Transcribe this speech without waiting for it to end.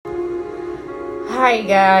Hi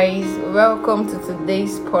guys, welcome to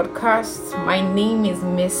today's podcast. My name is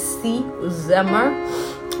Messi Uzama,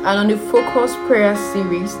 and on the Focus Prayer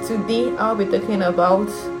Series, today I'll be talking about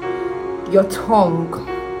your tongue.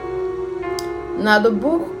 Now, the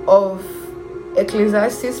book of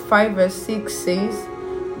Ecclesiastes 5 verse 6 says,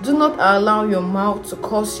 "Do not allow your mouth to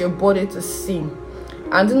cause your body to sin,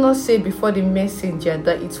 and do not say before the messenger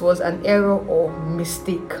that it was an error or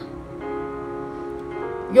mistake."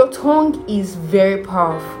 Your tongue is very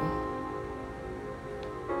powerful.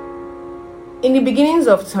 In the beginnings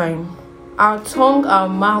of time, our tongue, our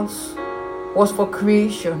mouth was for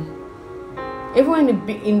creation. Even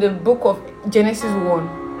in the book of Genesis 1,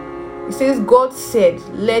 it says, God said,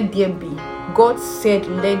 "Let there be." God said,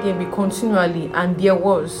 "Let there be," continually, and there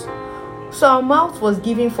was. So our mouth was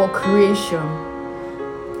given for creation.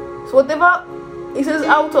 So whatever, it says,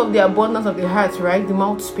 out of the abundance of the heart, right, the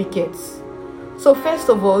mouth speaketh. So first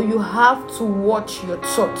of all, you have to watch your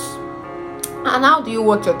thoughts. And how do you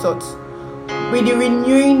watch your thoughts? With the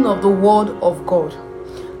renewing of the word of God.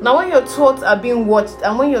 Now, when your thoughts are being watched,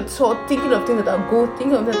 and when your thoughts thinking of things that are good,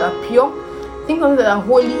 thinking of things that are pure, thinking of things that are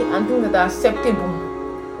holy, and things that are acceptable,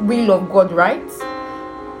 will of God, right?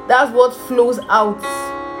 That's what flows out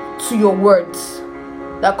to your words,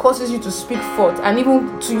 that causes you to speak forth, and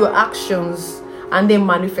even to your actions and their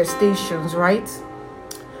manifestations, right?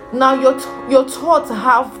 Now, your thoughts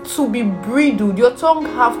have to be bridled. Your tongue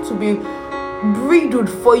have to be bridled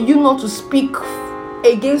for you not to speak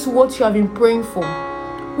against what you have been praying for.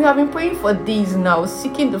 We have been praying for days now,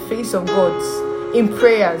 seeking the face of God in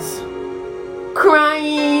prayers,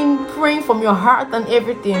 crying, praying from your heart and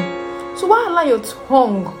everything. So why allow your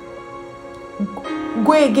tongue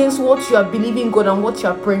go against what you are believing God and what you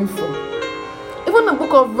are praying for? Even the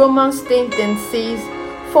book of Romans 10:10 says,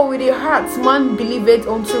 "For with the heart man believeth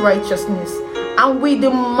unto righteousness, and with the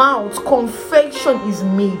mouth confession is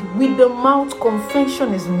made." With the mouth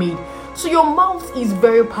confession is made. So your mouth is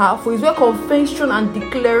very powerful. It's where confession and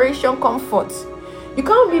declaration come forth. You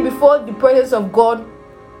can't be before the presence of God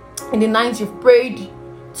in the night. You've prayed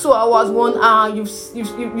 2 hours, 1 hour. You've seeked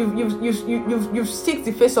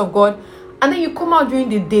the face of God, and then you come out during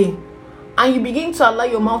the day, and you begin to allow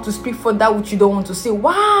your mouth to speak for that which you don't want to say.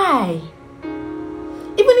 Why?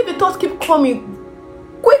 Even if the thoughts keep coming,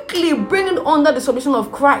 quickly bring it under the submission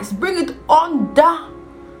of Christ. Bring it under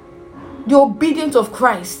the obedience of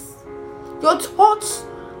Christ. Your thoughts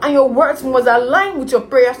and your words must align with your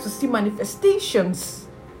prayers to see manifestations.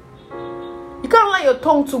 You can't allow your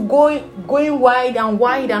tongue to going wide and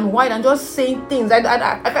wide and wide and just saying things. I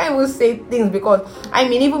can't even say things because,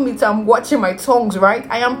 even me, I'm watching my tongues, right?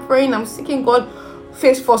 I am praying, I'm seeking God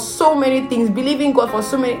face for so many things, believing God for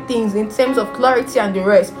so many things in terms of clarity and the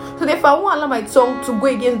rest. So therefore, I won't allow my tongue to go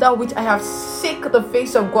against that which I have sought the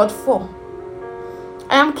face of God for.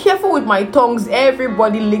 I am careful with my tongues.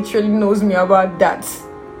 Everybody literally knows me about that.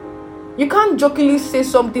 You can't jokingly say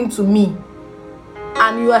something to me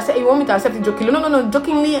and you want me to accept it jokingly. No,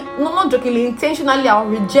 jokingly, not jokingly, intentionally, I'll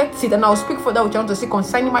reject it and I'll speak for that which I want to see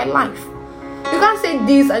concerning my life. You can't say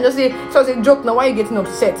this and just say, so it's a joke. Now, why are you getting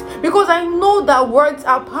upset? Because I know that words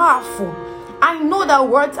are powerful. I know that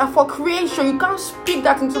words are for creation. You can't speak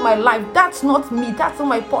that into my life. That's not me. That's not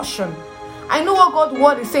my portion. I know what God's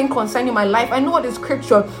word is saying concerning my life. I know what the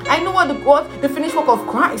scripture. I know what the finished work of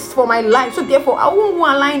Christ for my life. So therefore, I won't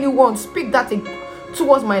allow anyone speak that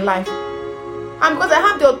towards my life. And because I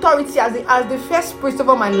have the authority as the first priest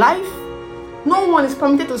over my life, no one is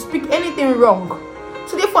permitted to speak anything wrong.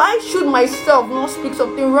 So therefore, I should myself not speak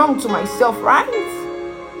something wrong to myself, right?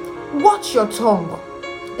 Watch your tongue.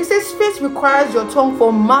 It says faith requires your tongue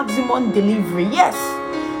for maximum delivery. Yes,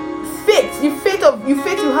 faith, the faith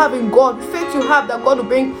you have in God, the faith you have that God will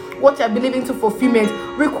bring what you are believing to fulfillment,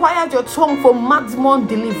 requires your tongue for maximum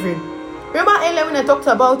delivery. Remember earlier when I talked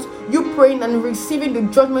about you praying and receiving the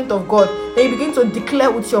judgment of God, then you begin to declare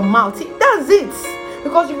with your mouth. That's it.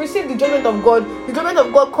 Because you receive the judgment of God. The judgment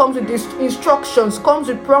of God comes with instructions, comes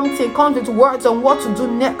with prompting, comes with words on what to do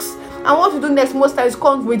next. And what to do next most times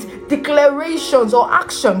comes with declarations or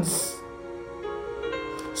actions.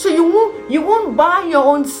 So you won't by your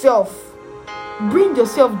own self bring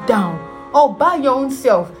yourself down, or by your own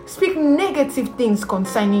self speak negative things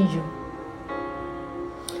concerning you.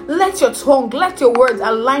 Let your tongue, let your words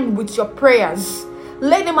align with your prayers.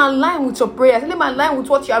 Let them align with your prayers. Let them align with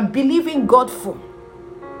what you are believing God for.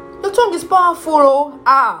 Your tongue is powerful,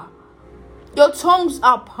 Your tongues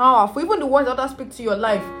are powerful. Even the words that others speak to your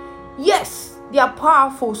life, yes, they are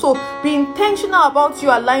powerful. So be intentional about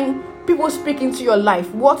you allowing people speak into your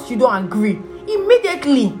life what you don't agree.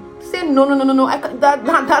 Immediately say no.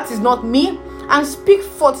 That is not me. and speak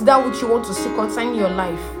forth that which you want to see concerning your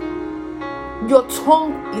life. Your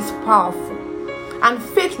tongue is powerful, and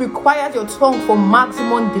faith requires your tongue for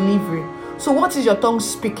maximum delivery. So what is your tongue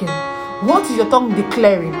speaking? What is your tongue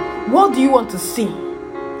declaring? What do you want to see?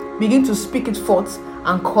 Begin to speak it forth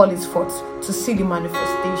and call it forth to see the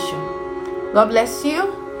manifestation. God bless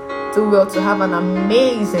you. Do well to have an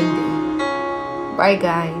amazing day. Bye,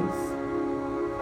 guys.